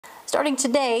Starting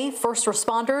today, first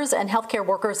responders and healthcare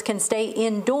workers can stay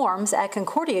in dorms at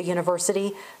Concordia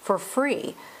University for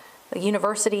free. The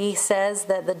university says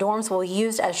that the dorms will be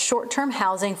used as short-term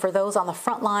housing for those on the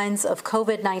front lines of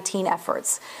COVID-19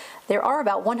 efforts. There are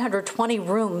about 120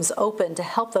 rooms open to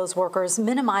help those workers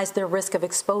minimize their risk of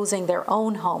exposing their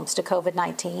own homes to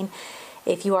COVID-19.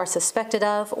 If you are suspected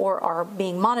of or are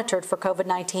being monitored for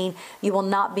COVID-19, you will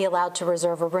not be allowed to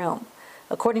reserve a room.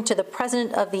 According to the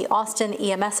president of the Austin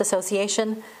EMS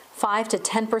Association, 5 to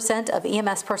 10% of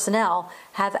EMS personnel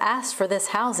have asked for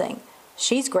this housing.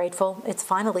 She's grateful it's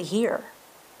finally here.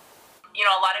 You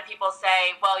know, a lot of people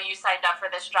say, well, you signed up for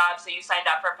this job, so you signed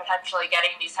up for potentially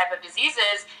getting these type of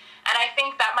diseases. And I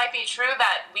think that might be true,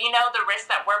 that we know the risk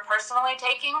that we're personally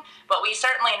taking, but we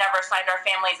certainly never signed our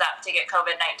families up to get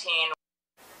COVID-19.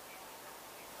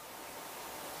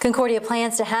 Concordia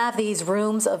plans to have these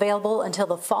rooms available until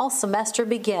the fall semester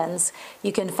begins.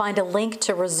 You can find a link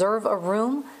to reserve a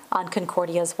room on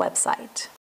Concordia's website.